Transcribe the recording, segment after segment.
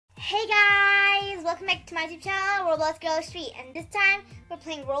Hey guys, welcome back to my YouTube channel, RobloxGirl Shree, and this time we're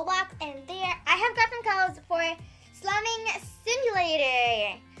playing Roblox, and there I have got some codes for Slumming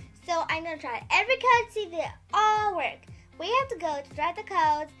Simulator. So I'm gonna try every code, see if they all work. Where you have to go to try the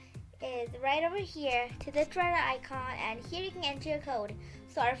codes is right over here to the try icon, and here you can enter your code.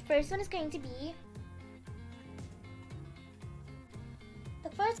 So our first one is going to be, the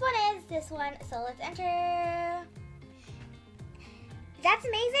first one is this one, so let's enter. That's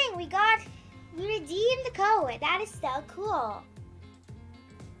amazing, we redeemed the code. That is so cool.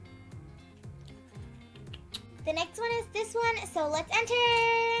 The next one is this one, so let's enter.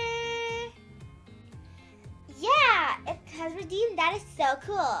 Yeah, it has redeemed. That is so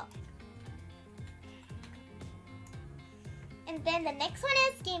cool. And then the next one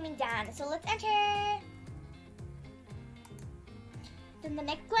is gaming down, so let's enter. Then the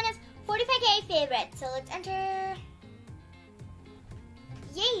next one is 45K favorite, so let's enter.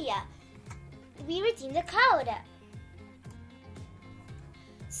 Yay! We redeemed the code.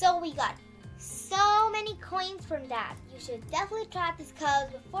 So we got so many coins from that. You should definitely try these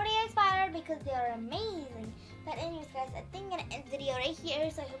codes before they expire because they are amazing. But anyways guys, I think I'm gonna end the video right here.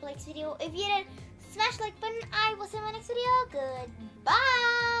 So I hope you liked this video. If you did, smash the like button. I will see you in my next video.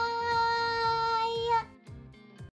 Goodbye!